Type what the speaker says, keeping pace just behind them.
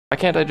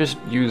can't I just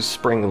use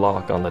spring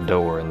lock on the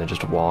door and then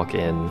just walk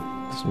in?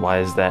 Why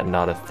is that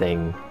not a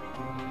thing?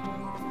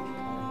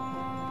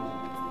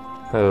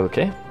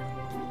 Okay.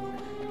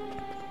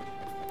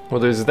 Well,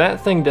 there's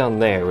that thing down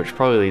there, which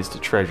probably leads to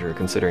treasure,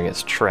 considering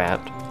it's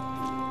trapped.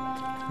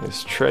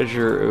 There's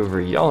treasure over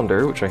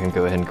yonder, which I can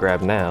go ahead and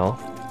grab now.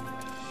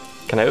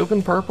 Can I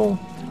open purple?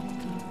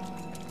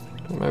 I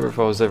don't remember if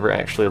I was ever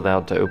actually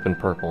allowed to open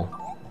purple.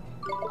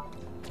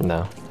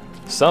 No.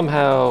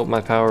 Somehow, my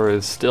power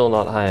is still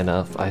not high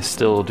enough. I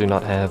still do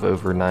not have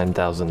over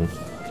 9,000.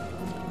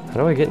 How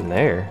do I get in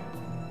there?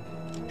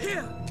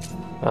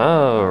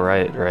 Oh,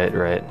 right. I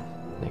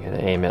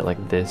gotta aim it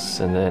like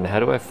this, and then how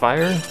do I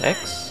fire?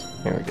 X?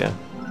 There we go.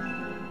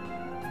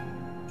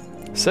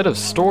 Set of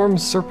storm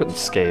serpent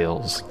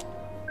scales.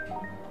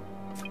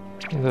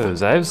 What are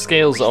those? I have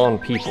scales on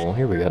people.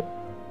 Here we go.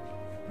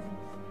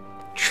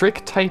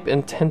 Trick type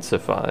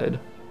intensified.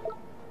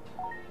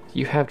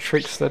 You have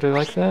tricks that are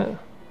like that?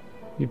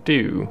 You do.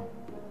 You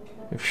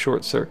have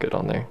short circuit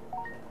on there.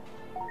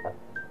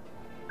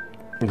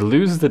 You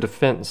lose the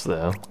defense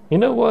though. You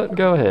know what?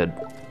 Go ahead.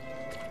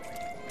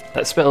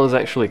 That spell is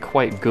actually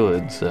quite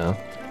good, so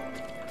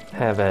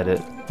have at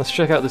it. Let's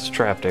check out this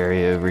trapped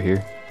area over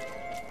here.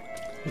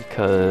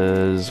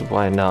 Because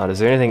why not? Is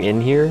there anything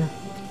in here?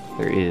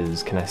 There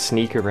is. Can I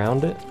sneak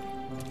around it?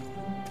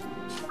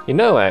 You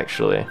know,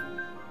 actually,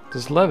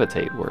 does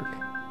levitate work?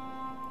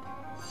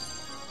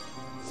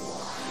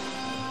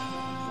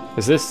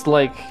 Is this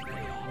like...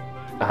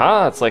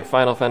 Aha! It's like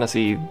Final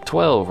Fantasy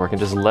 12 where I can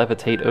just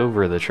levitate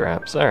over the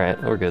traps.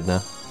 Alright, we're good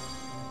now.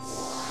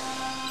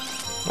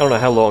 I don't know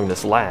how long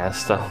this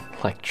lasts. I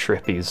like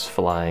Trippy's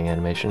flying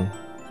animation.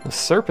 The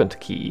serpent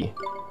key.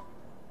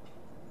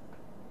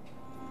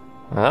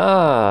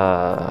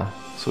 Ah,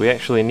 so we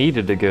actually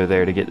needed to go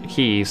there to get the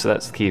key, so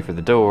that's the key for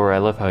the door. I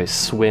love how he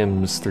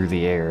swims through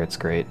the air, it's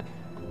great.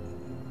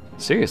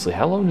 Seriously,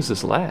 how long does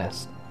this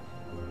last?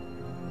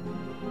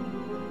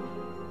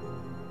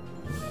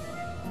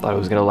 Thought it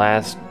was gonna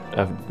last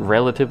a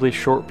relatively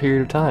short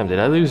period of time. Did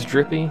I lose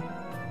Drippy?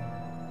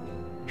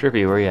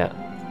 Drippy, where you at?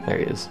 There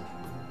he is.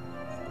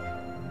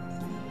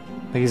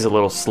 I think he's a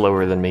little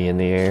slower than me in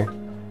the air.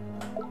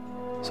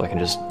 So I can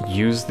just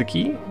use the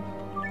key?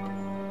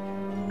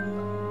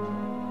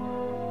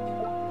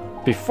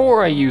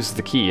 Before I use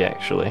the key,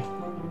 actually.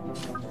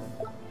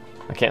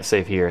 I can't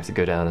save here, I have to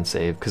go down and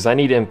save, because I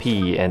need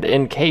MP, and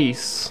in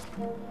case...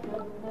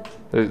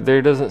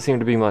 There doesn't seem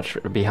to be much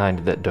behind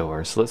that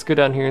door, so let's go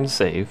down here and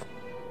save.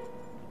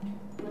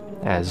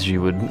 As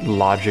you would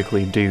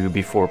logically do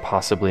before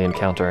possibly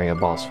encountering a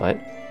boss fight.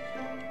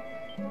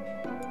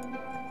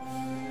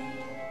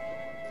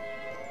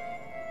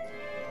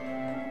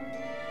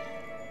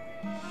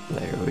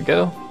 There we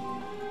go.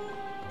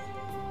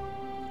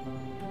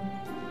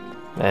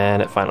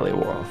 And it finally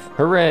wore off.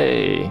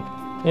 Hooray!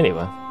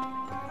 Anyway.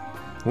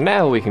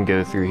 Now we can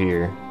go through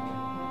here.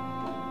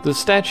 The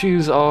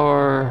statues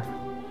are...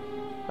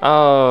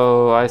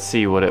 Oh, I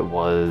see what it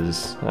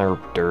was.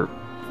 Derp.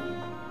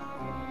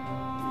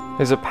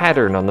 There's a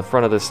pattern on the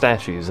front of the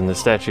statues, and the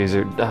statues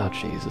are... Oh,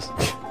 Jesus.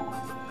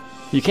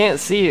 You can't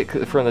see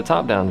it from the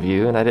top-down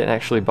view, and I didn't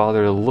actually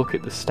bother to look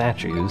at the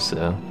statues,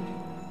 so...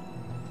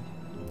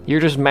 You're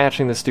just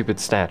matching the stupid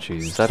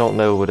statues. I don't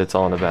know what it's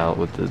on about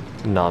with the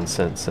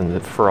nonsense and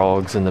the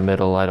frogs in the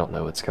middle. I don't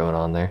know what's going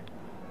on there.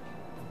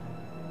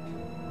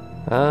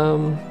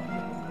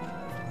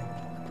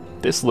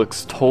 This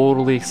looks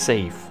totally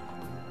safe.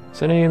 Is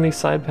there any in these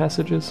side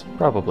passages?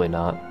 Probably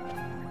not.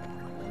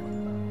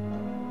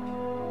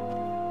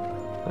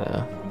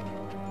 Yeah.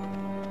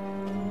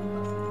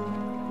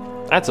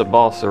 That's a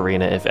boss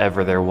arena if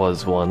ever there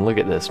was one. Look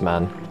at this,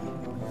 man.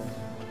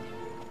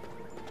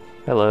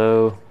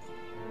 Hello.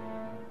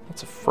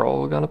 That's a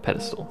frog on a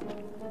pedestal.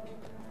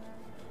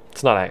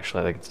 It's not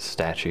actually, I think it's a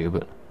statue,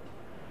 but...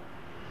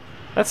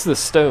 That's the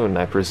stone,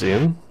 I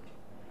presume.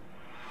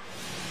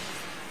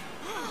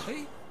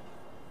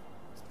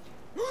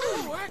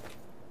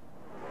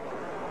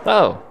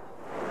 Oh.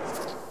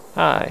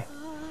 Hi.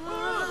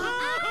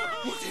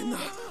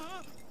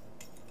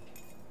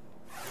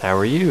 How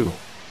are you?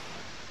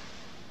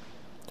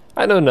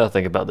 I know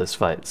nothing about this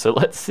fight, so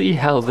let's see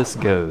how this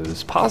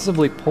goes.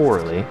 Possibly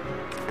poorly,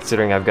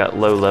 considering I've got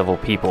low-level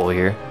people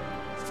here.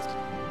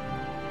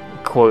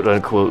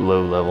 Quote-unquote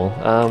low-level.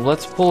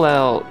 Let's pull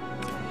out...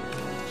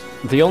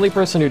 The only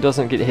person who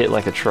doesn't get hit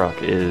like a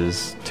truck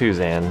is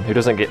Tuzan, who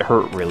doesn't get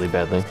hurt really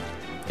badly.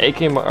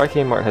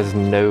 Arcane Mart has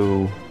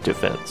no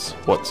defense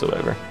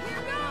whatsoever.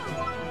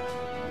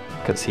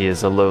 Because he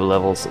is a low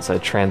level since I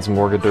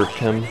transmorgadurped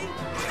him.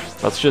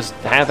 Let's just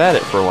have at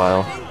it for a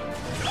while.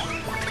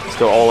 Let's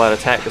go all out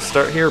attack to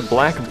start here.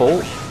 Black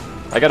Bolt.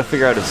 I gotta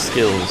figure out his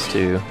skills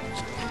too.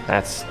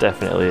 That's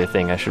definitely a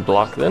thing I should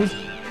block then.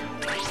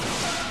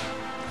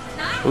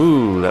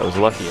 Ooh, that was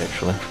lucky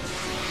actually.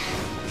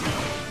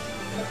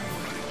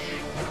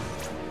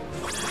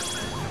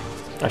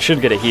 I should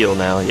get a heal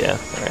now, yeah,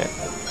 alright.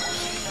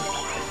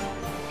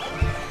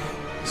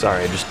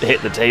 Sorry, I just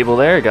hit the table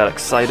there, got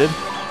excited.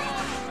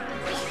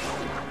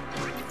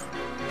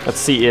 Let's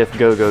see if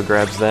Go-Go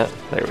grabs that.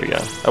 There we go.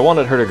 I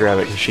wanted her to grab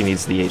it because she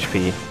needs the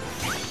HP.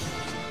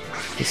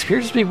 He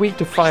appears to be weak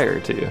to fire,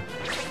 too.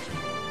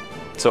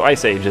 So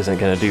Ice Age isn't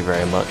going to do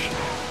very much.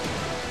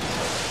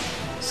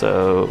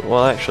 So,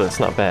 well, actually, it's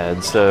not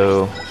bad.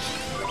 So,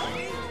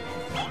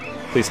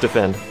 please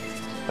defend.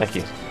 Thank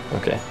you.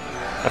 Okay.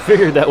 I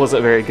figured that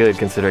wasn't very good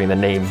considering the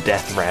name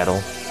Death Rattle.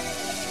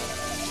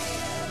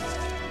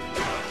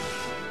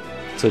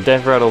 So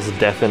Death Rattle's a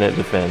definite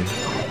defend.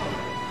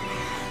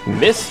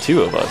 Missed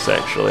 2 of us,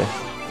 actually.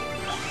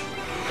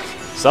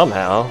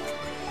 Somehow.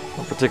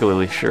 Not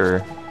particularly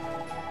sure.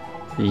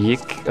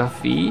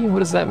 Yikafi? What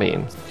does that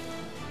mean?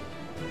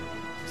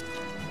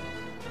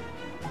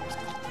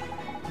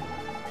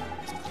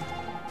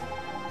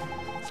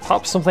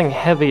 Pop something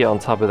heavy on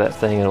top of that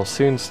thing, it'll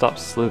soon stop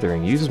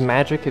slithering. Use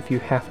magic if you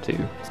have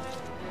to.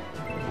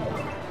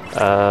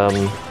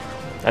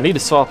 I need to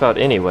swap out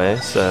anyway,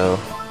 so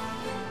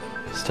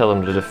just tell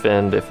them to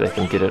defend if they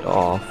can get it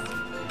off.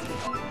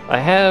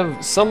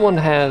 Someone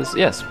has,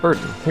 yes,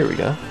 Burden. Here we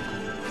go.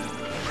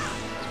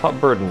 Let's pop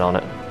Burden on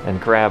it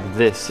and grab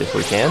this if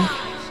we can,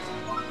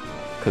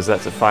 because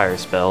that's a fire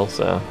spell,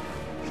 so.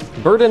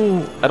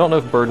 Burden, I don't know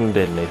if Burden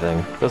did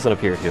anything. Doesn't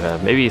appear to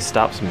have. Maybe he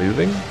stops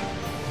moving?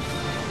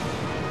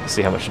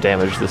 See how much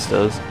damage this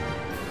does.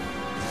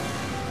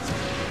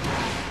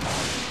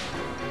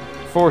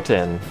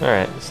 410.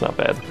 Alright, it's not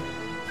bad.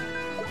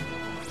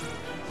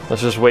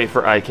 Let's just wait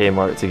for IK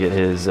Mart to get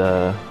his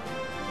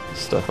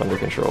stuff under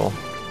control.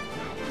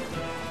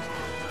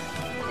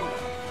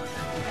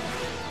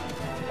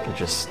 It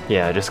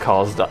just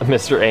caused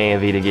Mr.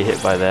 AMV to get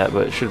hit by that,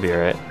 but it should be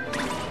alright.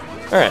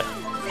 Alright,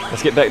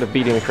 let's get back to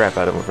beating the crap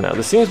out of him for now.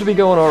 This seems to be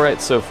going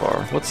alright so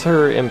far. What's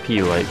her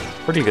MP like?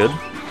 Pretty good.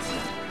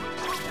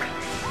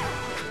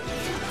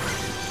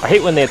 I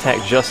hate when they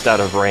attack just out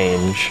of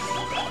range.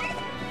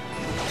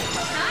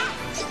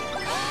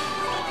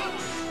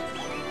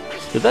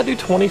 Did that do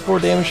 24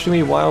 damage to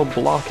me while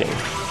blocking?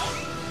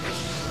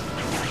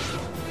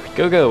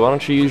 Go, why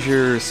don't you use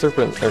your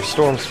serpent or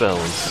storm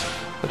spells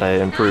that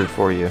I improved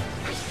for you?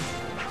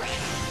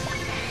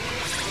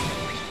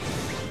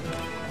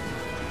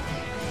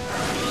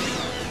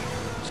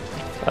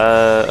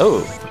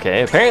 Oh,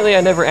 okay. Apparently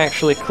I never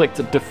actually clicked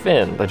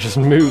defend. I just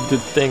moved the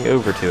thing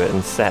over to it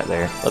and sat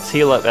there. Let's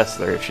heal up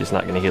Esther if she's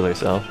not going to heal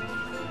herself.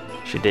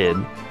 She did.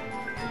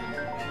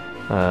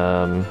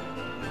 We'll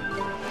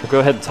go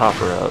ahead and top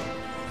her up.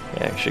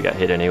 Yeah, she got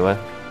hit anyway.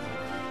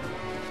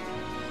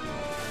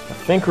 I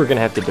think we're going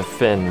to have to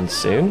defend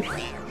soon.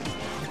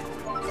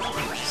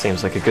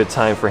 Seems like a good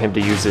time for him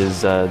to use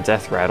his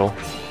Death Rattle.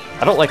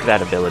 I don't like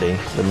that ability,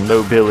 the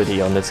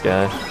mobility on this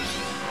guy.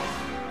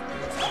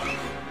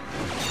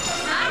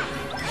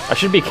 I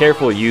should be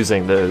careful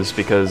using those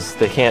because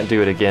they can't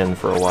do it again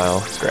for a while.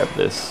 Let's grab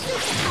this.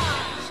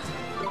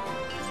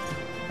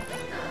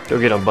 Go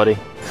get him, buddy.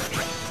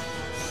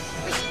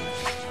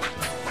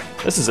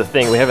 This is a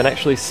thing we haven't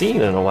actually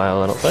seen in a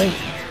while, I don't think.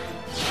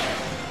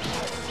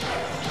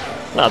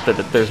 Not that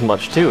there's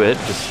much to it,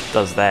 just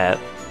does that.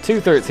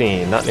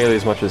 213, not nearly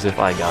as much as if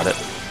I got it.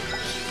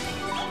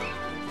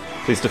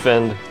 Please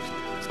defend.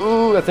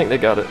 Ooh, I think they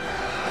got it.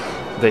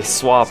 They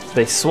swap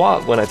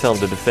when I tell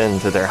them to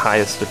defend to their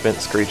highest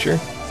defense creature,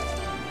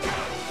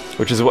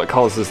 which is what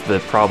causes the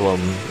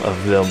problem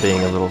of them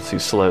being a little too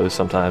slow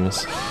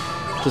sometimes.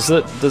 Does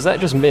that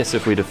just miss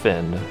if we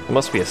defend? It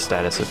must be a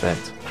status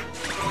effect.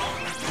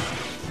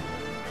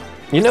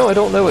 You know, I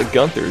don't know what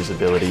Gunther's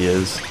ability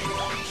is.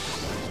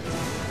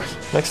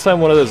 Next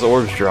time one of those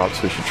orbs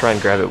drops, we should try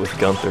and grab it with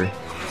Gunther.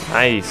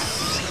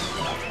 Nice.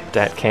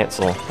 Dat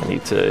cancel. I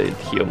need to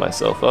heal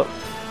myself up.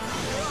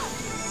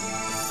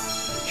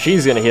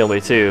 She's gonna heal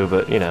me too,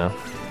 but you know.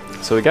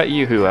 So we got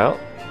Yoo-Hoo out.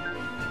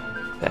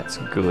 That's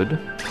good.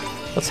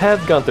 Let's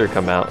have Gunther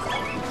come out.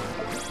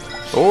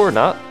 Or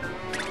not.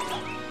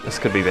 This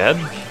could be bad.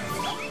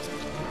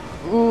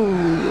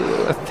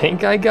 Ooh, I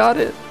think I got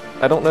it.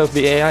 I don't know if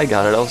the AI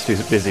got it. I was too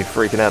busy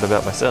freaking out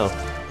about myself.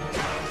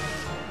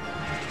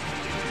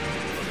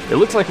 It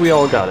looks like we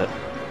all got it.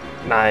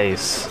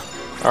 Nice.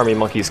 Army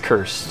Monkey's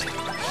cursed.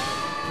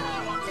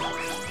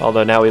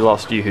 Although now we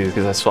lost Yoo-Hoo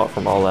because I swapped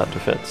from all-out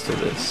defense to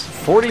this.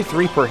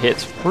 43 per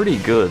hit's pretty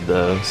good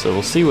though, so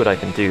we'll see what I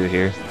can do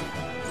here.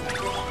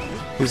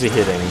 Who's he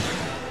hitting?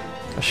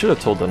 I should have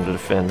told them to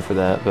defend for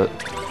that, but...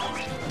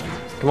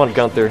 Come on,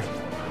 Gunther.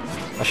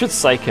 I should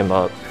psych him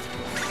up.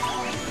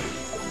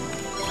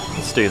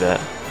 Let's do that.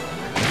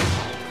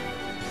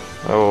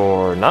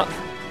 Or not.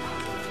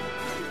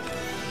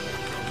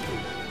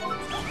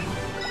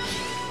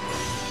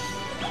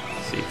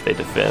 See if they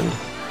defend.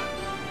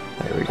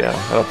 There we go.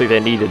 I don't think they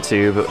needed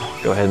to, but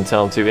go ahead and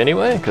tell them to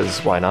anyway, because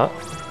why not?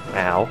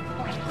 Ow.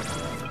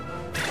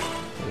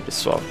 Let me just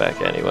swap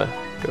back anyway.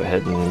 Go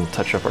ahead and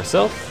touch up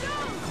ourselves.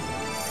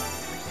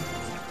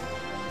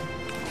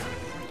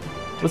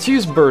 Let's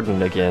use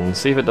Burden again,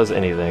 see if it does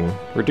anything.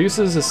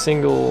 Reduces a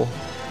single...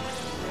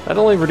 That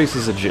only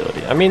reduces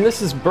agility. I mean,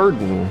 this is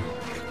Burden.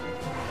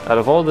 Out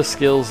of all the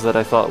skills that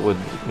I thought would,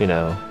 you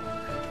know,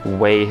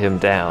 weigh him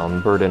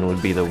down, Burden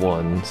would be the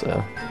one,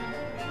 so...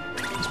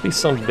 must be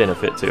some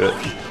benefit to it.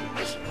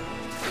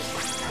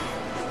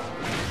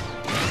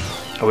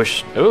 I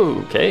wish...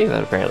 Oh, okay,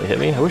 that apparently hit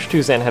me. I wish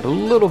Tuzan had a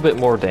little bit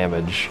more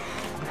damage.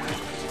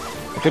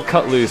 I could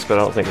cut loose, but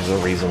I don't think there's a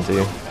reason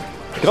to.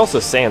 I could also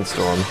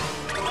Sandstorm.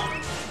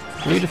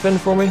 Can you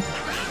defend for me?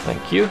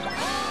 Thank you.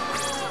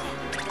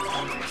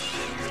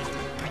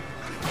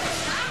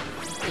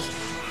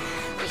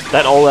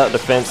 That all-out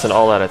defense and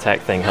all-out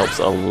attack thing helps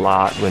a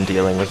lot when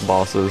dealing with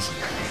bosses.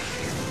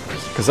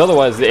 Because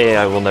otherwise the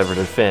AI will never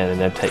defend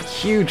and they'll take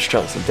huge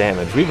chunks of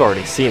damage. We've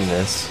already seen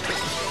this.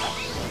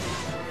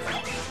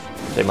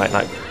 They might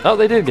not... Oh,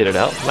 they did get it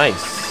out.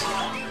 Nice.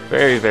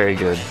 Very, very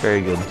good. Very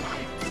good.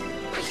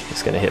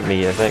 It's gonna hit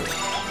me, I think.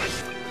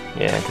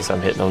 Yeah, because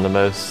I'm hitting them the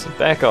most.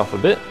 Back off a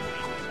bit.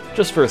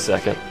 Just for a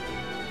second.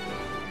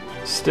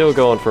 Still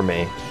going for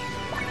me.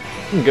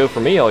 You can go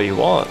for me all you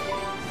want.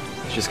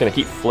 It's just gonna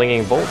keep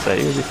flinging bolts at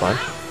you. It'll be fine.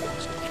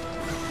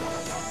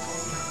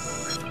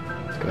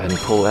 Let's go ahead and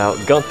pull out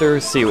Gunther,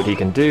 see what he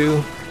can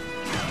do.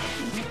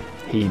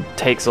 He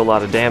takes a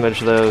lot of damage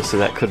though, so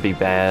that could be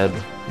bad.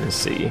 Let's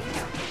see.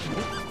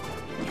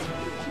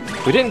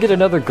 We didn't get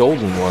another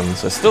golden one,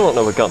 so I still don't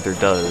know what Gunther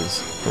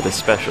does, what his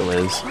special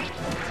is.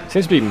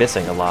 Seems to be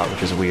missing a lot,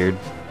 which is weird.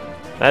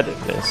 That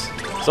didn't miss.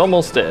 It's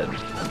almost dead.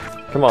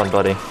 Come on,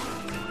 buddy.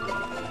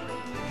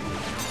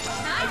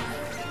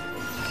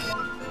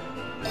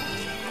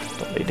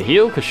 Don't need to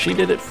heal, because she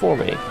did it for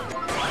me.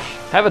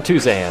 Have a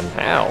Tuzan.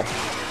 Ow.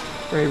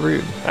 Very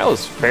rude. That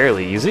was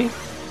fairly easy.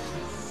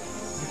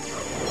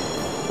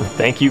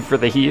 Thank you for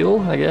the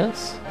heal, I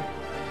guess.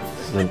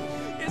 This is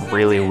a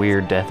really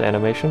weird death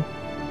animation.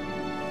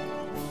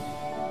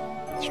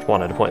 Just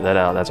wanted to point that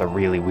out. That's a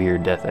really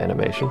weird death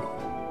animation.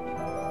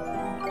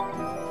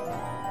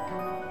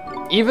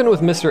 Even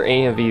with Mr.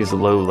 AMV's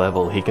low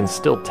level, he can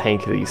still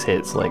tank these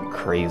hits like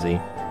crazy.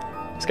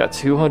 He's got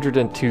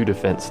 202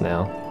 defense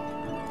now.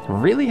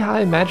 Really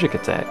high magic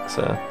attack,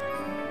 so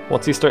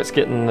once he starts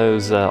getting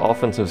those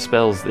offensive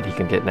spells that he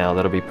can get now,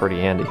 that'll be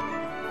pretty handy.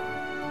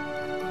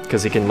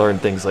 Because he can learn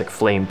things like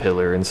Flame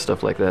Pillar and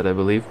stuff like that, I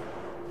believe.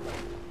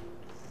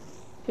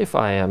 If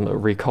I am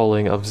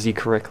recalling of Z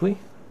correctly.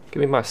 Give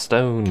me my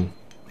stone.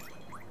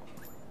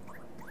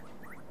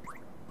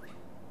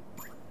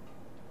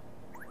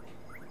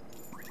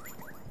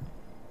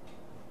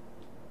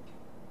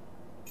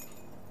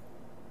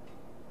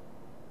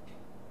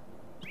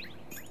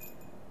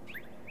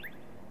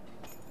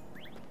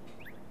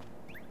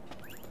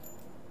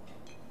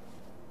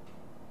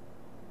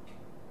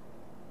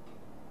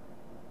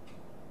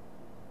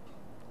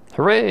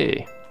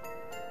 Hooray!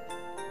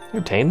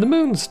 Obtained the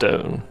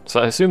Moonstone.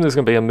 So I assume there's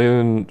gonna be a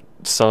moon,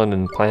 sun,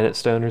 and planet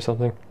stone or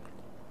something.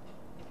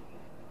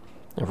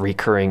 A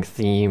recurring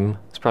theme.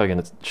 It's probably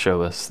gonna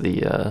show us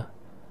the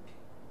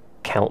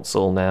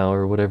council now,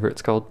 or whatever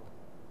it's called.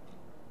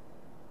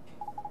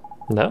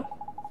 No?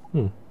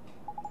 Hmm.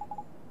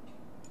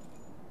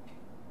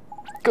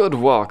 Good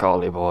walk,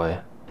 Ollie boy.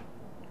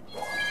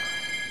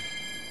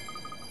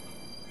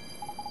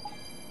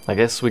 I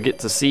guess we get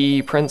to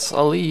see Prince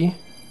Ali.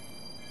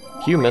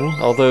 Human,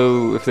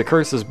 although if the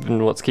curse has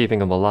been what's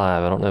keeping him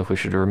alive, I don't know if we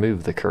should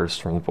remove the curse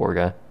from the poor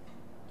guy.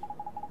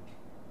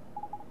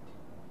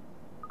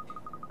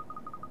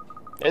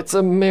 It's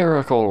a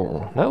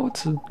miracle! No,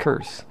 it's a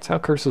curse. It's how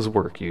curses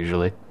work,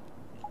 usually.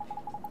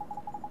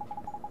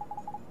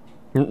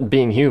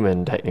 Being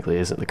human, technically,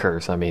 isn't the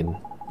curse. I mean,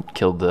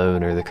 killed the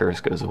owner, the curse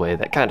goes away,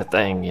 that kind of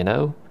thing, you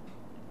know?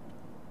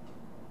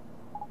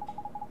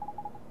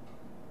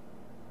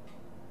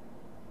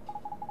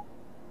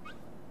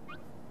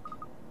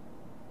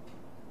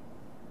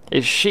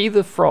 Is she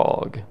the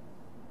frog?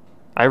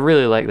 I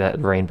really like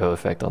that rainbow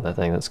effect on that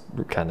thing. That's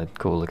kind of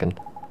cool looking.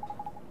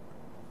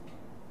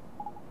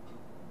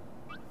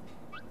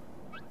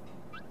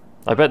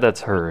 I bet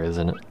that's her,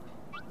 isn't it?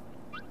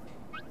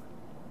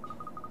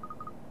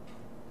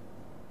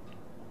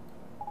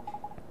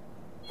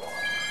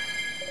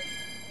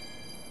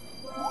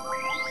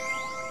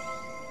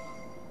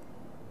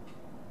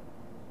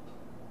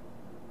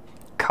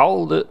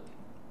 Called it.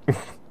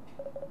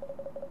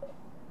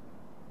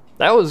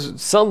 That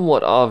was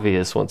somewhat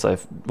obvious once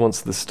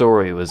the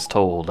story was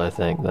told, I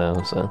think,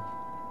 though, so.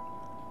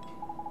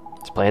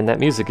 It's playing that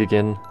music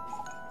again.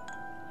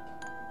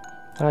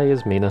 Hi,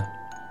 Yasmina.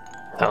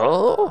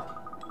 Oh?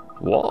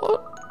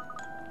 What?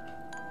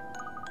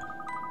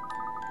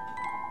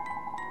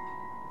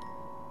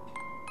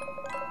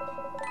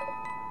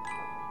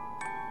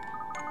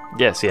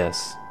 Yes,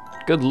 yes.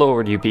 Good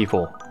lord, you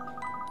people.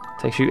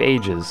 Takes you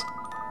ages.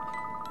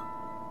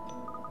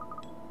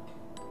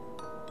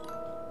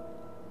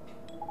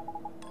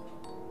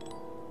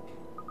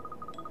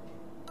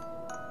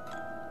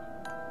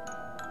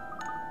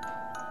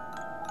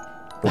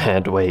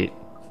 And wait.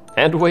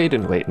 And wait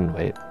and wait and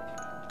wait.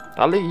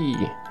 Ali!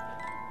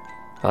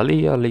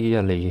 Ali, Ali,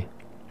 Ali.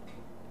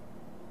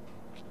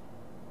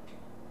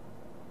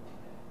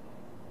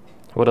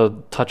 What a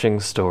touching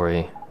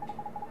story.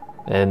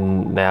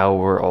 And now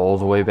we're all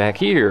the way back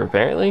here,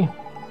 apparently.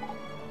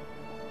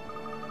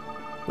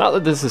 Not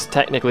that this is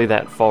technically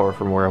that far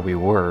from where we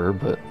were,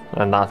 but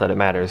not that it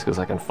matters because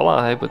I can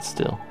fly, but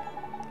still.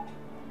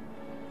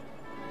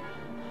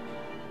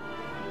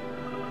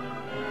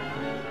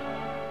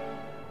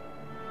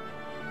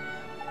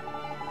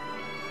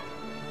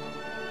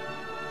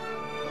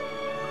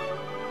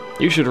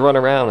 You should run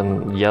around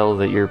and yell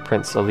that you're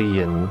Prince Ali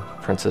and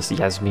Princess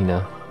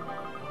Yasmina.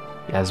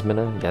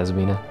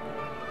 Yasmina?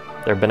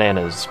 They're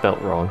bananas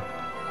spelt wrong.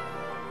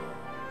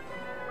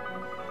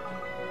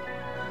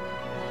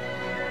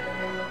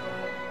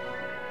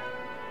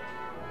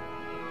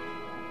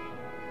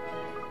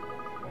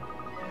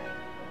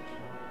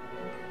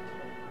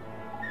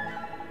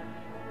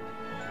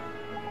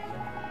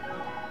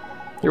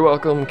 You're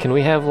welcome. Can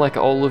we have, like,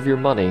 all of your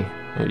money?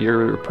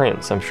 You're a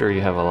prince. I'm sure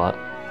you have a lot.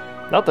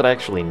 Not that I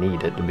actually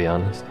need it, to be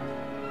honest.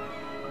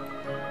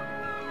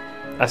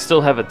 I still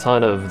have a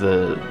ton of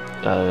the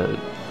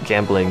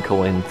gambling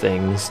coin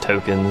things,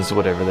 tokens,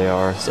 whatever they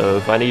are, so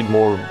if I need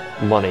more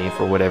money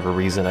for whatever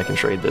reason, I can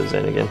trade those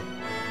in again.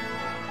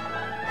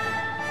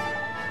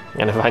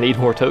 And if I need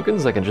more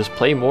tokens, I can just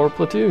play more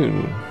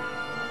Platoon.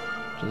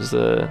 Which is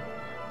the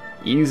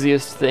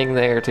easiest thing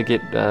there to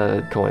get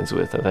coins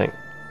with, I think.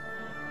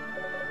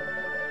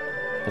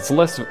 It's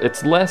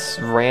less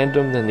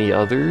random than the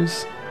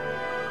others.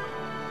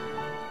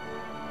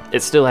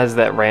 It still has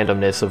that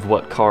randomness of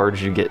what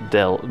cards you get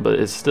dealt, but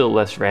it's still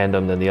less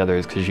random than the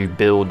others because you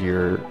build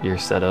your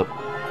setup.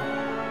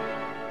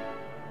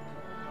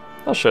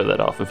 I'll show that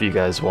off if you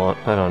guys want.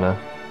 I don't know.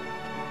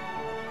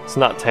 It's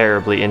not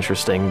terribly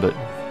interesting, but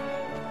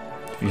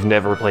if you've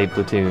never played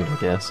Platoon, I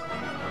guess.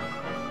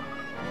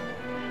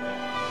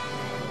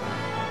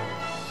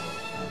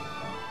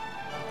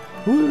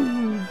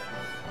 Woo!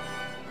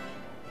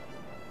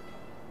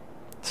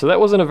 So that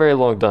wasn't a very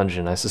long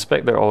dungeon. I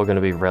suspect they're all going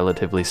to be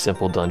relatively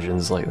simple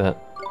dungeons like that.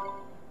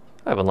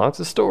 I've unlocked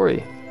a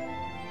story.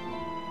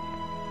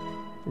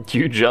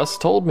 You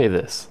just told me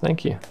this.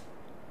 Thank you.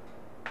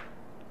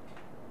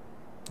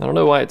 I don't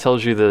know why it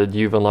tells you that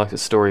you've unlocked a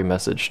story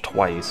message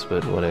twice,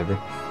 but whatever.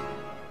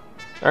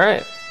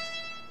 Alright.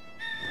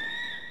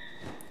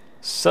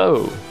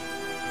 So,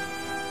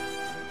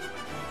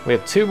 we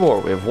have two more.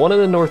 We have one in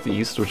the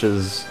northeast, which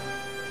is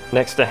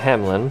next to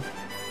Hamlin.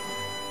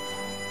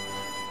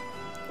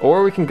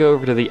 Or we can go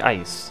over to the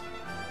ice.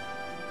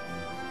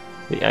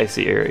 The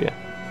icy area.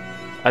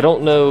 I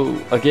don't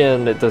know,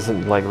 again, it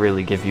doesn't like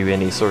really give you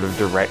any sort of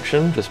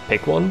direction, just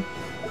pick one.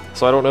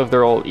 So I don't know if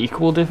they're all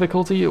equal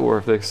difficulty or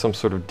if there's some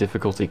sort of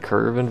difficulty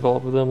curve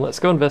involved with them. Let's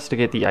go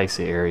investigate the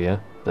icy area,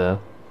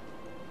 though.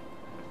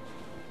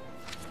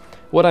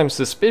 What I'm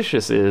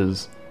suspicious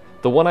is,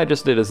 the one I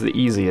just did is the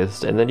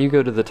easiest, and then you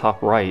go to the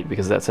top right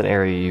because that's an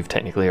area you've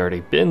technically already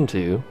been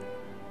to.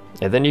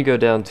 And then you go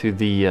down to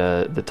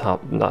the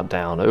top, not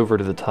down, over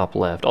to the top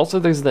left. Also,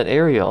 there's that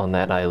area on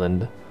that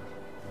island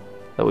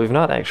that we've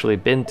not actually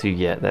been to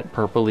yet, that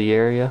purpley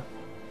area.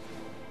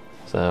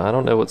 So I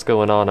don't know what's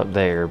going on up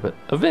there, but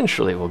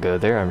eventually we'll go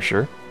there, I'm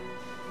sure.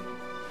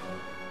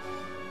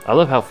 I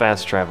love how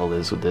fast travel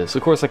is with this.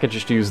 Of course, I could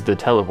just use the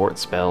teleport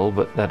spell,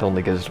 but that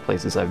only goes to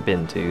places I've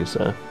been to,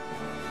 so...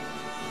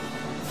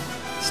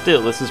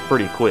 Still, this is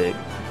pretty quick.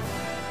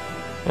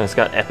 And it's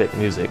got epic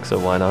music, so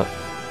why not?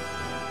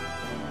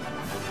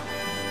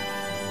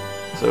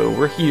 So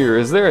we're here.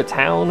 Is there a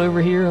town over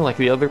here like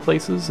the other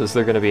places? Is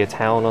there going to be a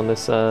town on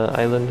this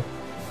island?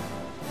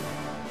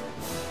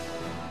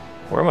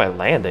 Where am I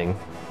landing?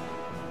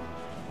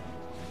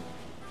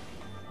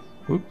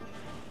 Whoop.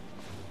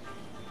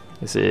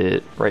 Is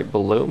it right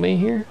below me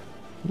here?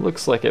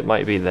 Looks like it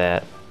might be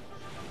that.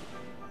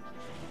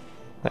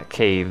 That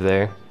cave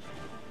there.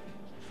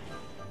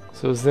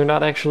 So is there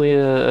not actually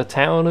a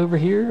town over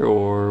here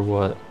or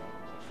what?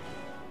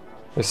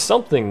 There's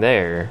something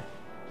there.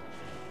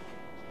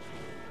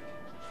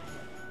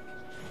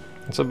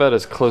 It's about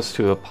as close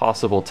to a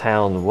possible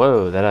town,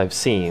 whoa, that I've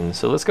seen.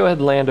 So let's go ahead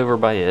and land over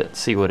by it,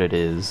 see what it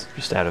is,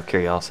 just out of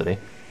curiosity.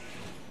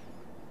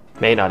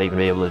 May not even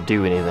be able to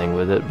do anything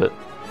with it, but...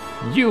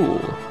 Yule!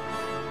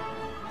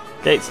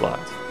 Gate's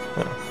locked.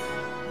 Oh.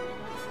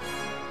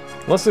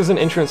 Unless there's an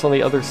entrance on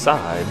the other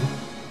side.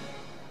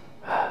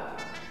 I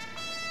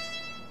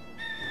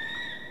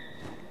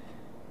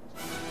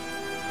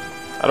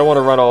don't want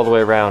to run all the way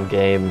around,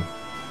 game.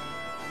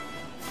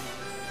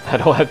 I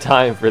don't have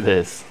time for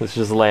this. Let's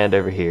just land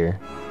over here.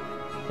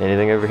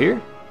 Anything over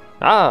here?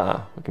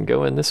 Ah, we can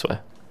go in this way.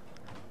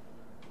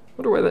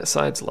 Wonder why that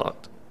side's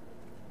locked.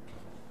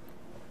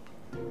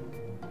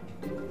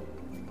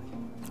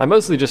 I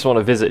mostly just want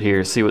to visit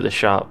here, see what the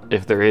shop,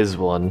 if there is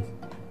one.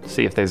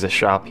 See if there's a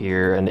shop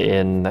here, an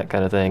inn, that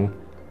kind of thing.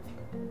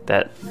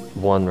 That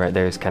one right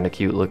there is kind of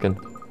cute looking.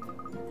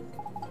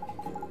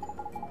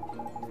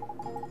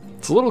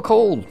 It's a little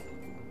cold.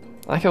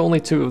 I like how only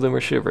two of them are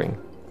shivering.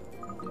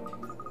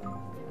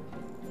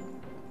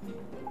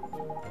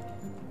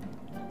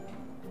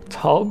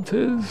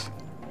 Tomtiz?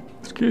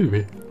 Excuse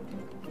me.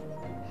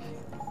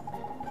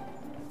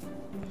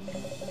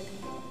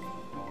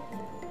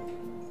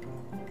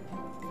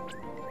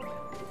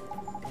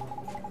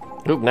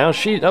 Oh,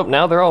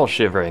 now they're all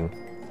shivering.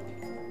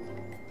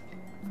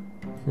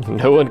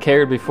 No one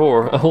cared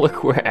before. Oh,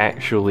 look, we're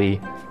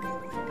actually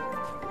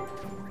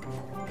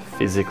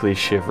physically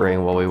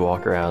shivering while we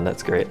walk around.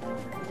 That's great.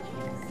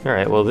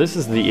 Alright, well, this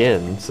is the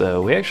inn,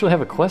 so we actually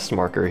have a quest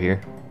marker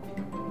here.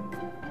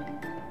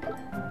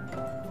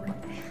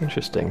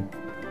 Interesting.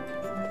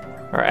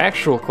 Our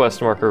actual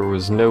quest marker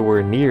was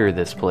nowhere near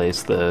this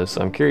place, though, so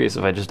I'm curious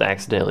if I just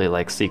accidentally,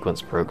 like,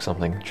 sequence broke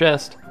something.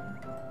 Chest.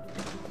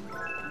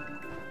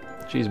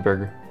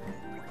 Cheeseburger.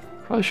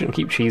 Probably shouldn't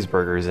keep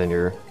cheeseburgers in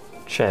your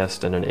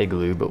chest in an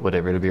igloo, but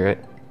whatever, it'll be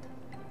right.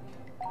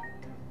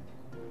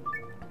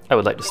 I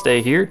would like to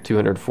stay here.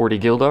 240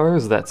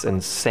 guildars. That's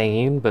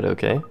insane, but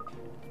okay.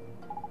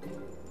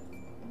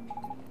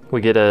 We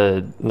get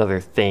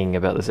another thing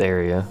about this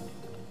area.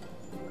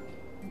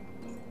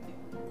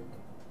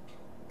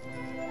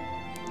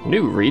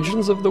 New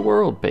regions of the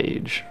world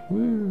page.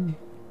 Woo.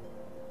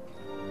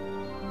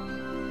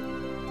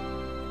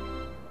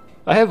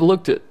 I have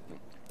looked at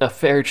a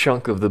fair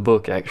chunk of the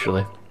book,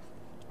 actually.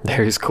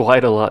 There's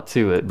quite a lot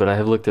to it, but I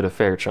have looked at a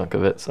fair chunk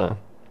of it, so.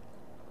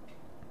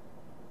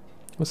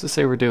 What's it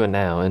say we're doing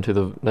now? Into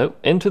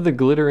the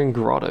Glittering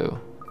Grotto.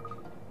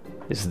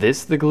 Is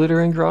this the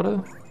Glittering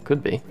Grotto?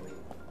 Could be.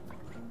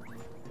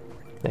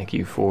 Thank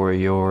you for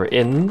your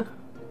inn.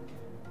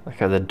 Like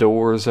how the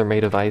doors are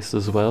made of ice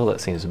as well.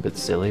 That seems a bit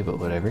silly, but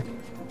whatever.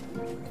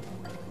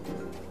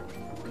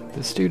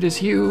 This dude is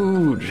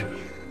huge!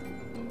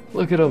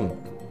 Look at him!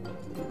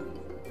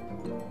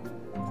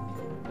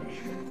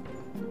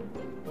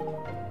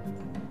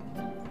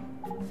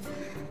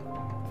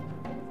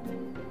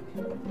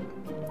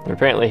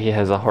 Apparently he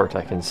has a heart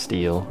I can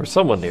steal, or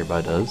someone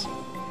nearby does.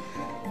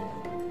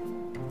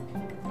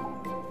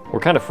 We're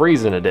kind of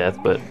freezing to death,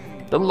 but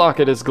the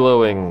locket is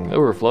glowing,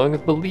 overflowing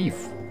with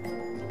belief.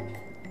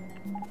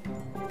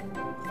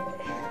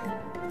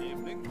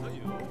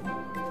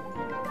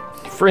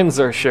 Friends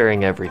are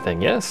sharing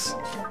everything, yes?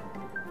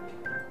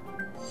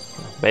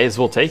 May as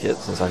well take it,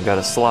 since I've got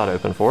a slot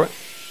open for it.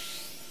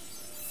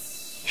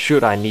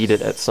 Should I need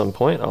it at some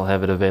point, I'll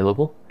have it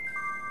available.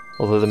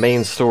 Although the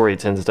main story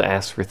tends to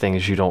ask for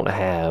things you don't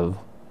have,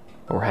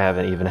 or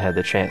haven't even had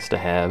the chance to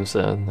have,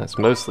 so that's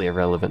mostly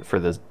irrelevant for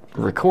the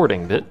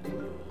recording bit.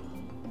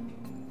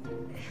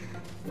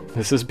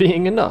 This is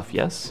being enough,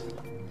 yes?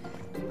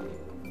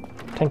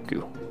 Thank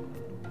you.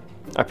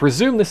 I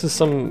presume this is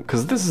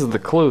because this is the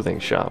clothing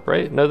shop,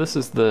 right? No, this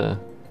is the...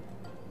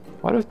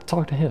 Why do I have to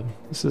talk to him?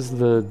 This is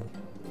the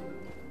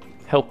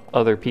help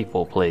other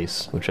people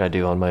place, which I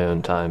do on my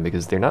own time,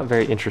 because they're not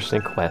very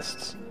interesting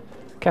quests.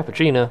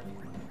 Cappuccino.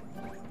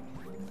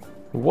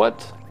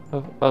 What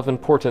of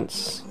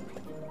importance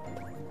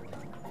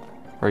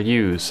are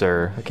you,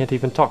 sir? I can't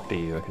even talk to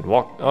you. I can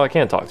walk... Oh, I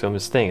can talk to him.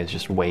 This thing is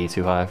just way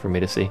too high for me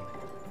to see.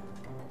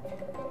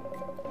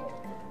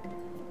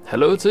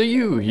 Hello to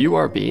you. You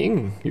are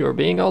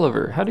being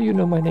Oliver. How do you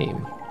know my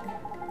name?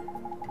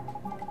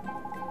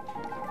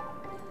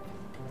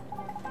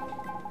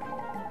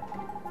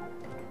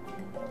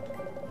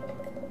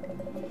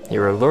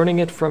 You are learning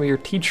it from your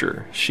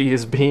teacher. She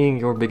is being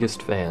your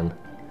biggest fan.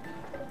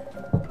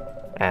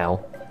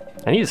 Ow.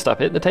 I need to stop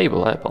hitting the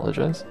table, I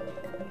apologize.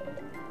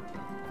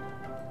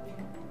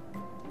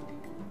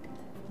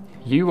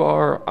 You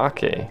are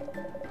Ake.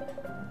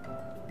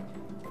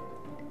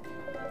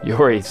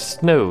 You're a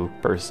snow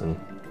person.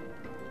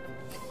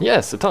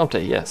 Yes,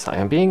 Atamte, yes, I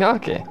am being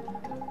Ake.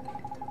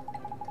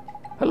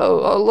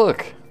 Hello, oh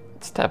look,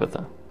 it's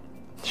Tabitha.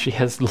 She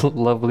has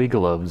lovely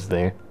gloves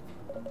there.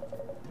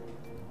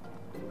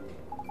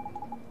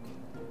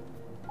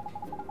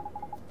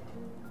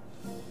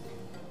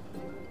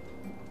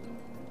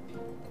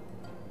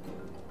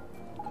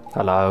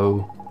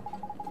 Hello.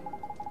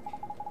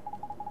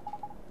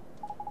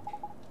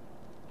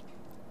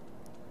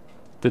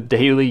 The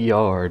Daily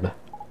Yard.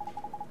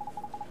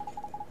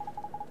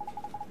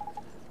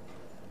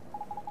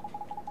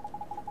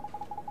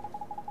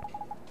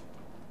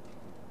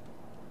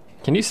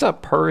 Can you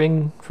stop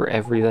purring for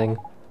everything?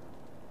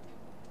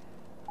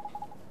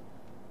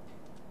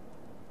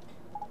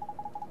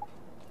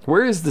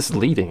 Where is this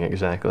leading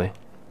exactly?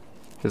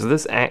 Is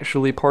this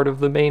actually part of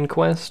the main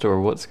quest, or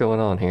what's going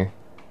on here?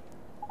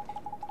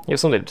 You have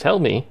something to tell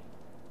me.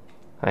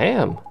 I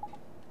am.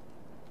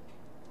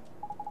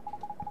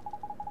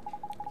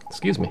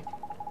 Excuse me.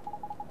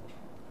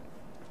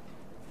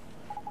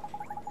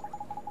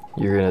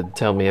 You're gonna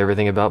tell me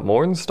everything about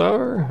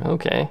Mornstar?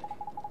 Okay.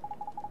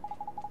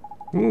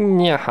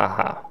 Yeah,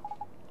 haha.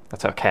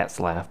 That's how cats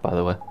laugh, by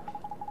the way.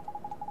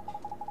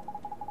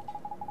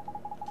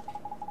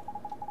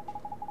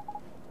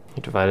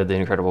 He divided the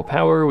incredible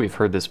power. We've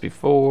heard this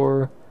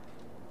before.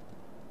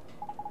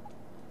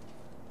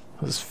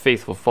 His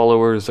faithful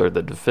followers are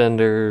the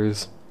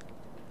defenders.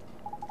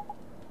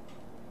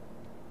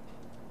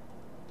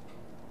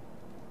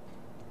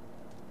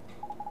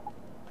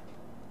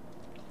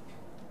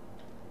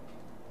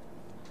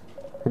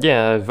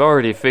 Yeah, I've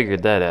already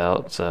figured that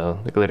out, so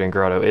the Glittering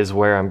Grotto is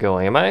where I'm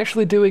going. Am I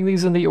actually doing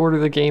these in the order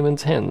the game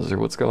intends, or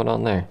what's going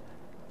on there?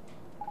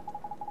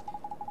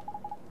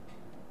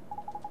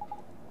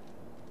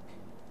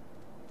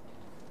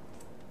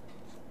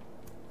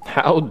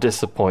 How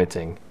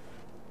disappointing.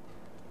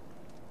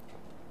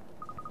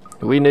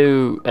 We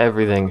knew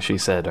everything she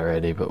said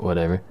already, but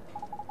whatever.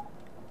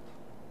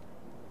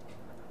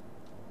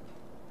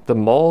 The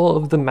Mall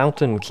of the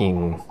Mountain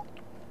King.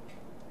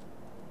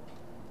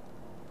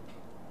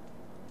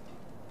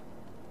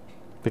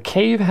 The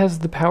cave has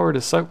the power to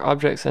suck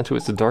objects into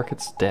its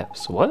darkest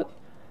depths. What?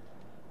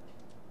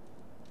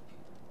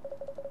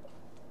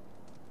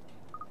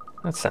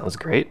 That sounds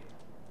great.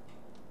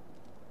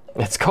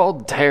 It's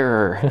called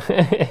terror.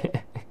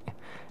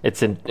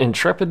 It's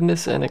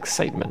intrepidness and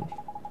excitement.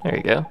 There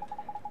you go.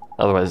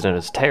 Otherwise known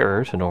as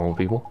terror to normal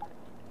people.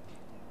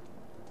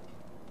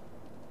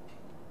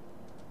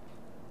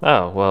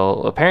 Oh,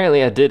 well,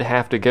 apparently I did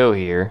have to go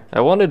here.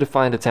 I wanted to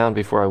find a town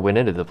before I went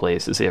into the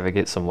place to see if I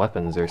get some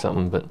weapons or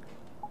something, but...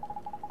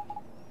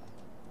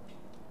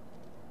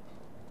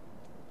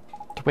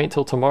 to wait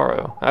till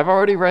tomorrow. I've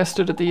already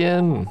rested at the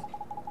inn.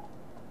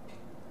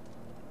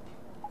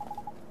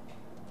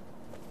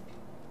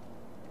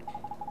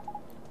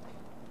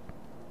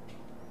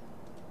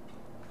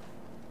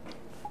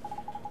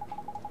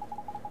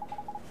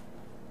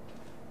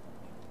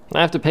 I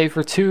have to pay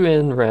for 2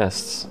 inn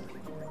rests.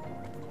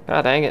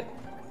 God dang it.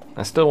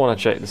 I still want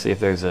to check to see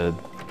if there's a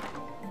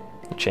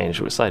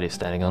change what side he's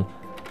standing on.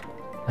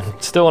 I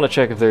still want to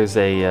check if there's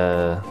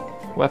a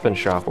weapon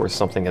shop or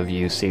something of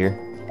use here.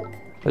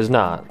 There's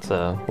not,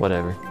 so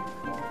whatever.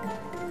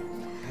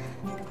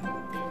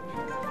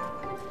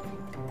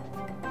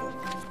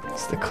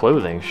 It's the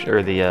clothing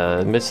or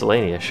the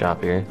miscellaneous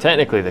shop here.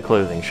 Technically the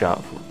clothing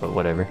shop, but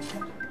whatever.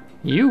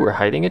 You were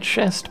hiding a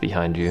chest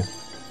behind you.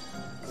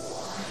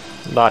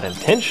 Not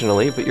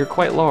intentionally, but you're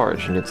quite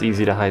large and it's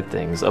easy to hide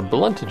things. A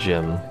blunt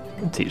gem.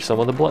 Teach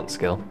someone the blunt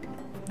skill.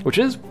 Which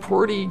is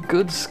pretty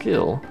good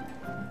skill.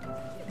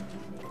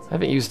 I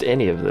haven't used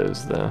any of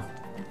those though.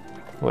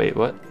 Wait,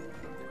 what?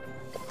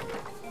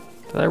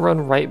 Did I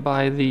run right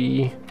by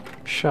the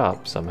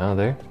shop somehow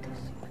there?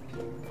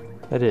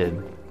 I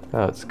did.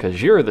 Oh, it's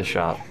because you're the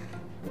shop.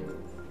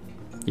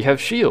 You have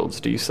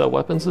shields. Do you sell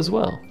weapons as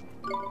well?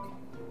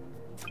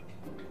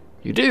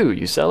 You do,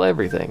 you sell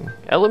everything.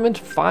 Element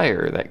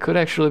fire, that could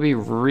actually be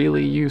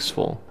really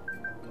useful.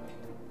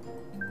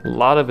 A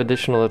lot of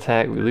additional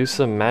attack, we lose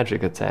some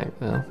magic attack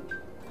though.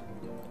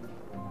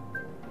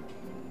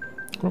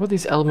 What about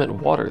these element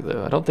water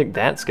though? I don't think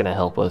that's gonna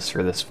help us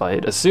for this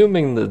fight.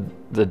 Assuming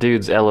the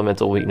dude's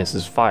elemental weakness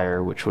is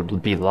fire, which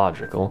would be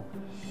logical.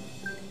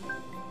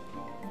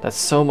 That's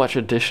so much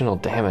additional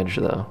damage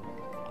though.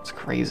 It's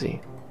crazy.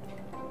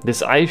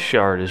 This ice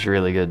shard is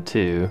really good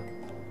too.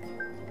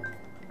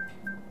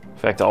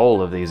 In fact,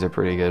 all of these are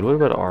pretty good. What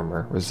about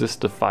armor? Resist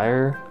to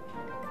fire?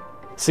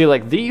 See,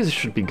 like, these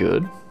should be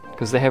good,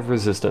 because they have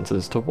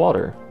resistances to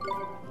water.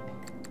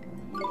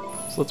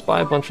 So let's buy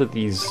a bunch of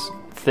these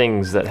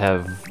things that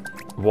have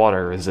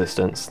water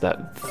resistance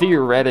that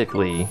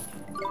theoretically...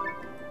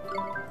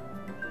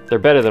 they're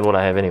better than what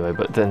I have anyway,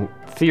 but then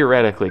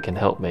theoretically can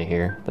help me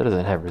here. That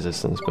doesn't have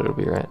resistance, but it'll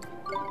be right.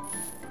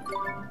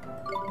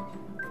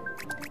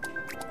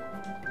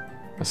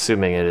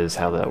 Assuming it is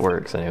how that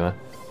works, anyway.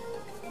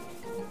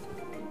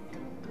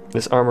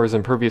 This armor is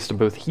impervious to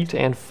both heat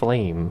and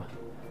flame.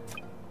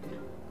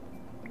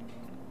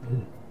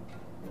 You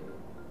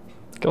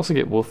can also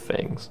get wolf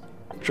fangs,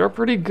 which are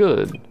pretty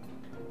good.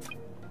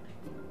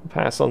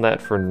 Pass on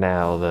that for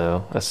now,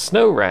 though. A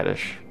snow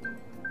radish.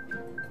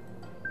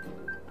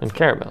 And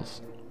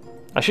caramels.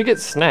 I should get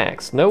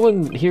snacks. No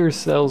one here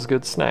sells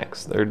good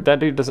snacks. Or that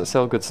dude doesn't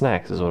sell good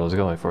snacks is what I was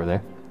going for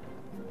there.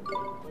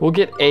 We'll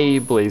get a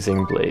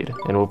blazing blade,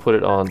 and we'll put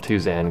it on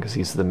Tuzan because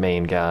he's the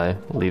main guy.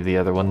 We'll leave the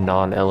other one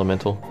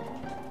non-elemental.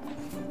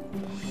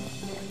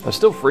 I'm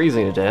still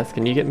freezing to death.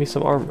 Can you get me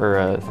some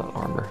armor? Not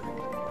armor.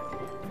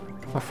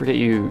 I forget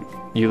you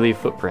leave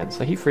footprints.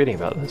 I keep forgetting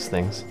about those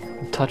things.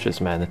 The touches,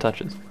 man, the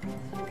touches.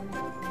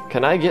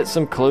 Can I get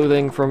some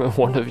clothing from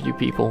one of you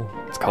people?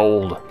 It's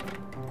cold.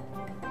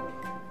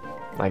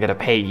 I gotta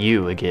pay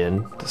you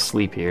again to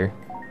sleep here.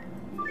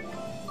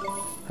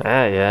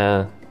 Ah,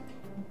 yeah.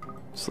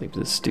 Sleep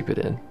this stupid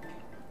inn.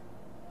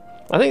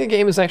 I think the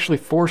game has actually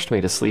forced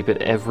me to sleep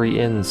at every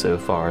inn so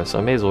far, so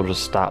I may as well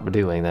just stop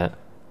doing that.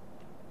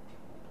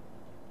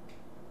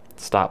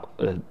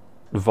 Stop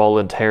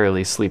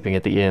voluntarily sleeping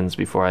at the inns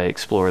before I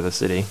explore the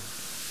city.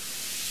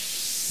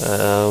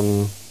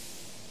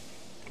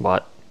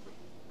 What?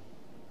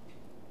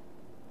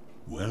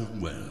 Well,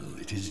 well,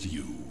 it is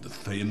you, the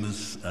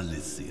famous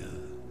Alicia.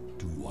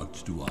 To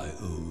what do I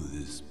owe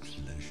this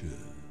pleasure?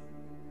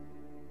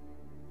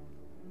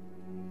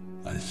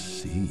 I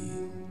see.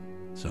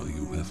 So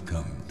you have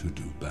come to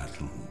do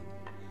battle.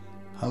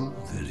 How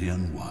very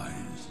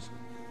unwise.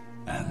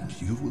 And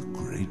you a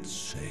great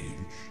sage.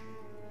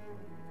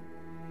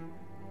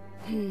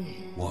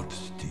 What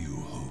do you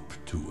hope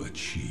to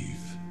achieve?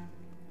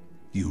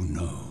 You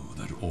know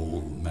that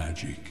all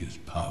magic is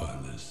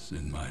powerless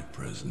in my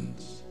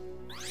presence.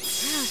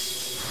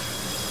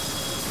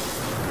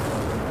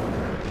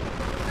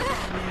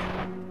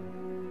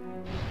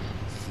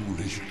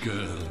 Foolish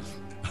girl,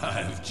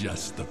 I've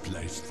just the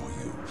place for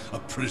you. A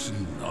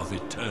prison of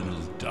eternal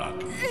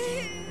darkness.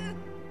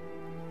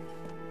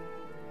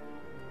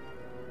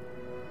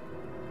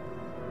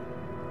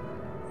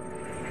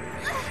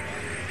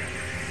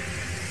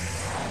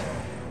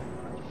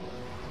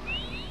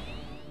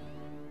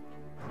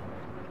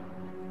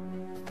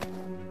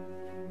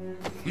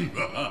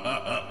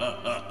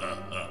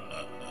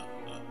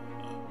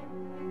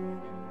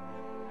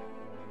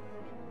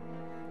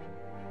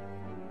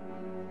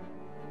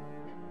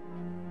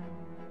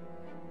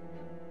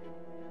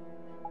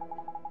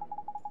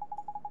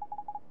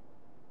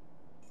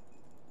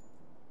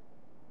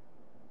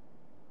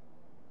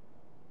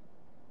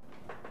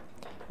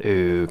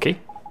 Okay.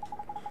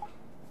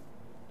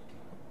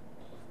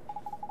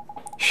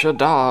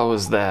 Shadar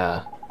was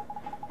there.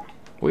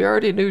 We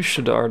already knew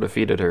Shadar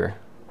defeated her.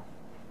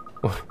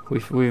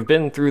 We've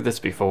been through this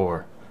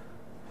before.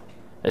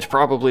 It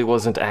probably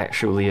wasn't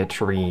actually a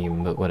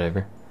dream, but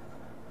whatever.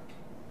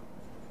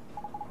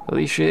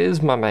 Alicia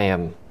is my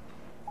ma'am.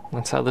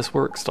 That's how this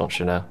works, don't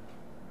you know?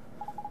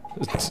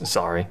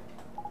 Sorry.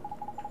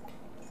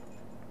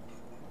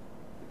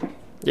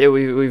 Yeah,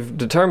 we've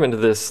determined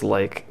this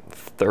like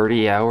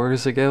 30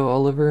 hours ago,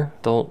 Oliver.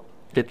 Don't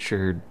get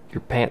your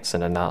pants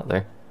in a knot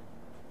there.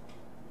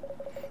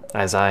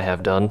 As I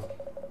have done.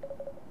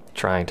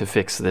 Trying to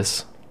fix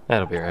this.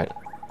 That'll be right.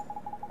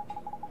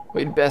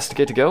 We'd best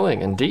get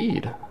going,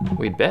 indeed.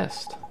 We'd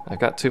best. I've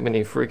got too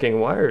many freaking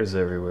wires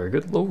everywhere,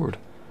 good lord.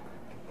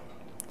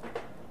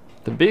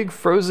 The big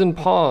frozen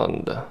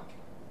pond.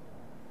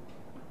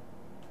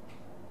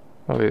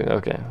 Oh,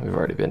 okay, we've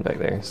already been back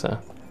there, so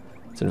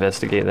let's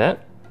investigate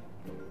that.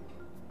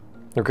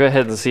 We'll go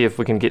ahead and see if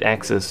we can get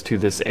access to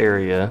this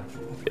area.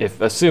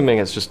 Assuming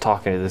it's just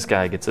talking to this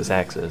guy gets us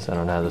access. I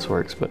don't know how this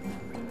works, but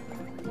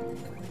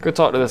go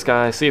talk to this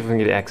guy, see if we can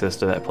get access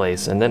to that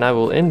place, and then I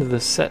will end the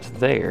set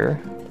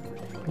there.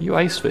 Are you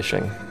ice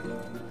fishing?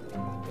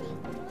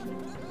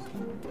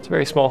 It's a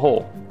very small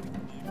hole.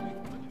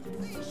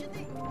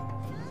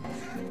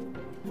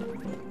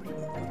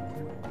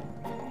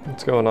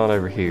 What's going on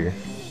over here?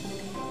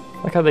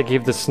 I like how they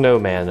gave the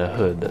snowman a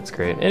hood, that's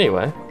great.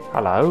 Anyway,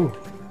 hello.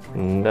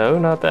 No,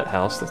 not that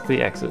house, that's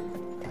the exit.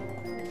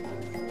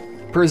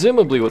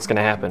 Presumably what's going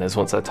to happen is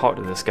once I talk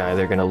to this guy,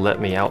 they're going to let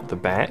me out the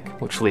back,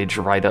 which leads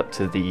right up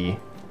to the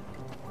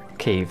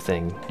cave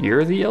thing.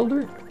 You're the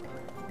Elder?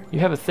 You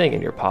have a thing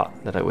in your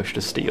pot that I wish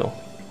to steal.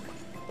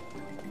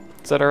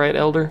 Is that alright,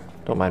 Elder?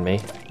 Don't mind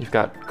me. You've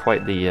got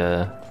quite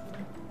the,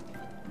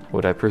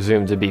 what I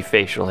presume to be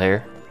facial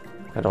hair.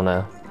 I don't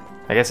know.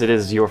 I guess it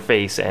is your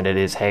face and it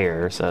is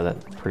hair, so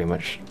that pretty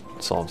much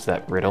solves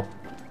that riddle.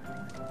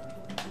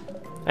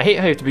 I hate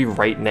how you have to be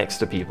right next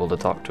to people to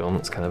talk to them.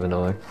 It's kind of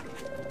annoying.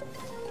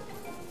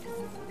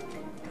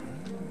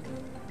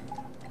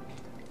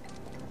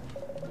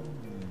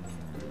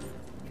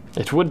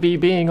 It would be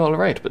being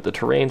alright, but the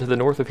terrain to the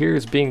north of here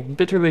is being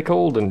bitterly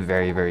cold and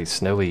very, very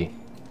snowy.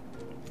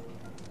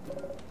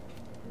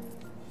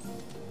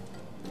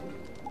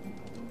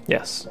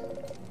 Yes.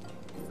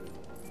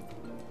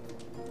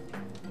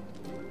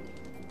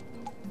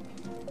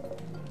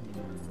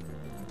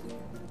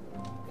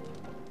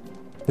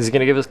 Is he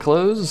gonna give us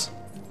clothes?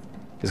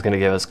 He's gonna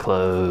give us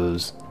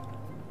clothes.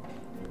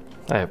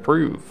 I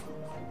approve.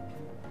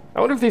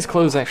 I wonder if these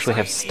clothes actually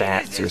have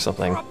stats or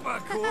something.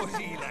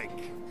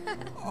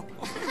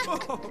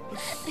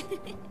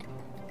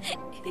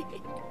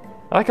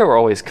 I like how we're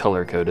always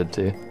color-coded,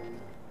 too.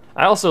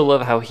 I also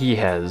love how he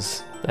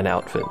has an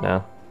outfit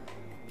now,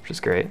 which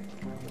is great.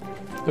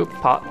 Oop,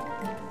 pot.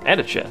 And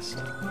a chest.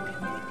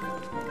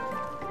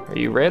 Are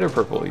you red or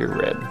purple? You're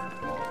red.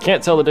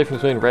 Can't tell the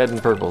difference between red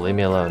and purple. Leave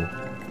me alone.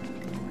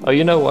 Oh,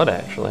 you know what,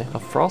 actually? A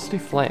frosty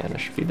flan. I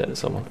should feed that to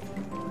someone.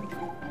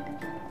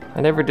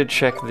 I never did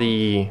check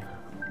the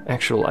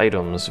actual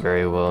items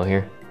very well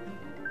here.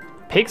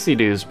 Pixie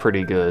Dew's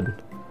pretty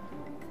good.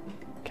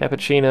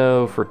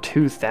 Cappuccino for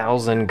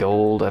 2,000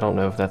 gold. I don't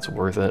know if that's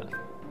worth it.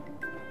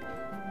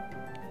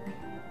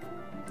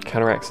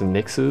 Counteracts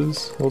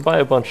Nixes. We'll buy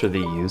a bunch of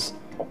these.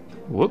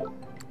 Whoop.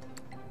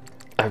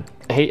 I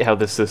hate how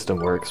this system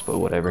works, but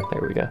whatever.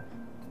 There we go.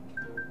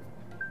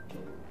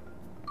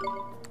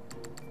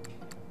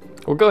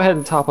 We'll go ahead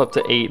and top up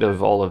to 8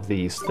 of all of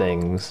these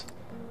things.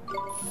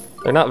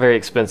 They're not very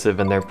expensive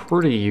and they're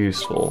pretty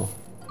useful.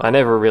 I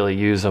never really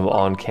use them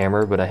on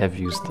camera, but I have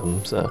used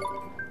them, so.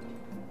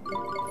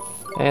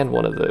 And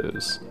one of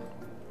those.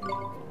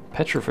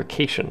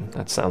 Petrification.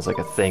 That sounds like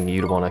a thing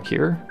you'd want to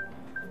cure.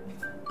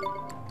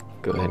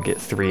 Go ahead and get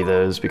 3 of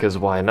those, because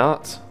why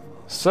not?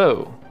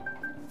 So.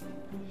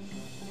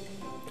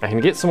 I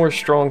can get some more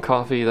strong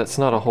coffee, that's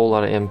not a whole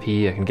lot of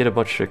MP. I can get a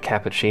bunch of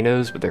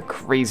cappuccinos, but they're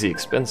crazy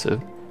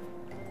expensive.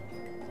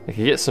 I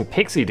can get some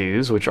Pixie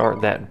Dews, which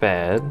aren't that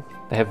bad.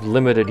 They have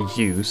limited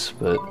use,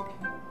 but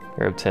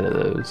grab 10 of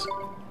those.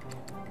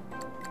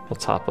 We'll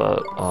top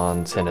up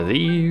on 10 of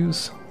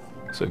these.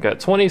 So we've got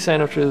 20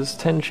 sandwiches,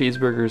 10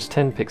 cheeseburgers,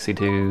 10 Pixie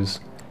Dews.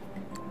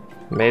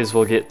 May as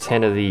well get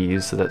 10 of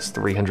these, so that's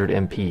 300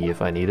 MP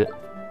if I need it.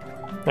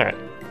 Alright.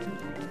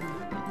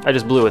 I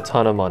just blew a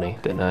ton of money,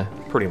 didn't I?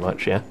 Pretty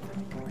much, yeah.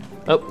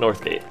 Oh,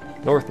 north gate.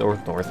 North,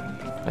 north, north.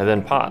 And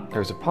then pot.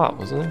 There's a pot,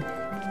 wasn't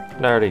there?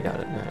 I already got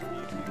it.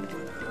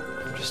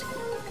 Alright. Just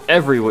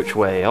every which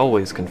way,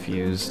 always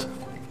confused.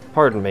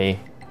 Pardon me.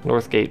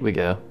 North gate we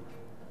go.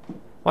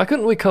 Why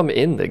couldn't we come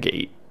in the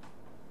gate?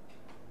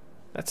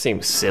 That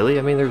seems silly.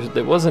 I mean,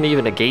 there wasn't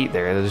even a gate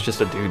there. There was just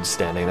a dude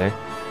standing there.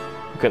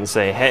 We couldn't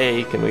say,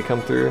 hey, can we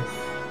come through?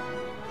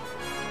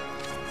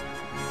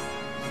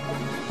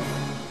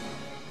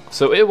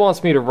 So it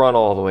wants me to run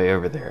all the way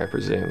over there, I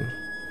presume.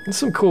 There's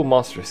some cool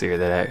monsters here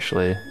that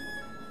actually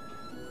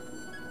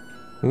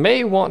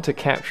may want to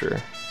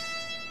capture.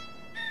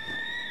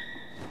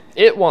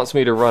 It wants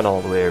me to run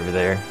all the way over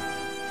there.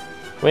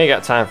 We ain't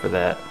got time for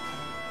that.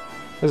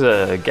 There's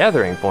a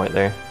gathering point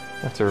there.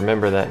 I'll have to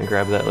remember that and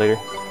grab that later.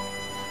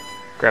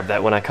 Grab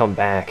that when I come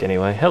back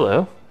anyway.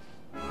 Hello.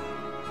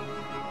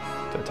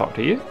 Did I talk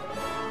to you?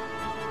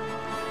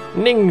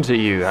 Ning to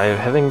you, I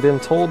having been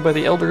told by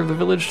the elder of the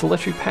village to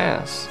let you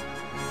pass.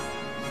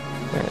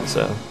 Alright,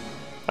 so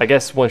I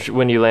guess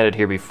when you landed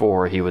here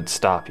before, he would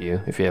stop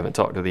you if you haven't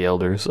talked to the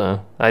elder,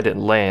 so I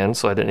didn't land,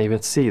 so I didn't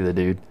even see the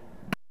dude.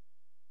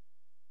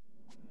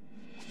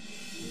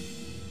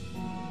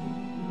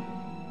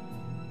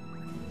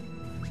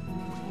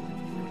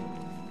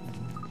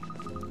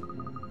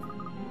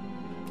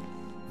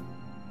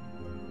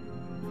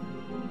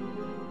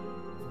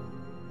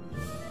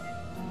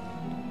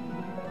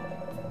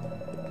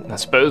 I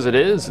suppose it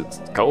is.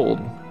 It's cold.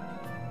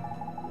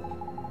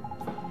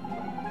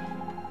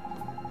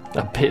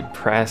 A bit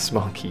brass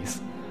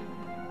monkeys.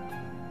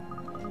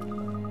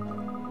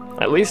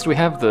 At least we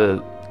have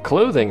the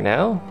clothing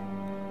now.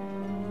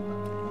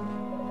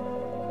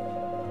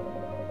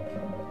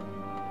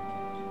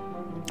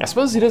 I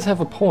suppose he does have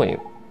a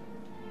point.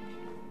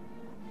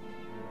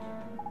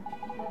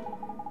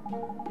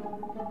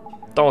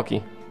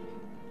 Donkey.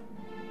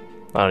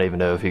 I don't even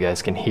know if you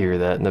guys can hear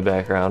that in the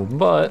background,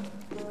 but...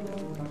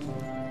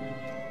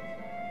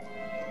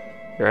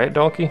 You alright,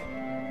 Donkey?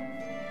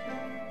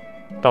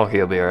 Donkey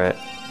will be alright.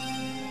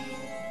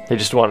 He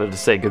just wanted to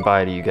say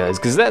goodbye to you guys,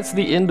 because that's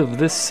the end of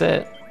this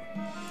set.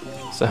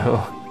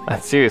 So, I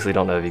seriously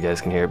don't know if you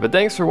guys can hear it, but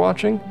thanks for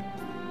watching.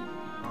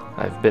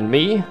 I've been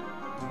me,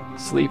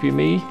 Sleepy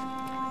Me,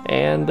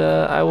 and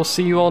I will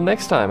see you all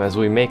next time as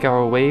we make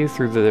our way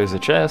through there's a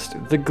chest,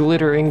 the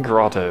Glittering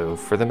Grotto,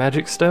 for the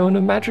magic stone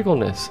of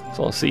magicalness.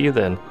 So I'll see you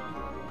then.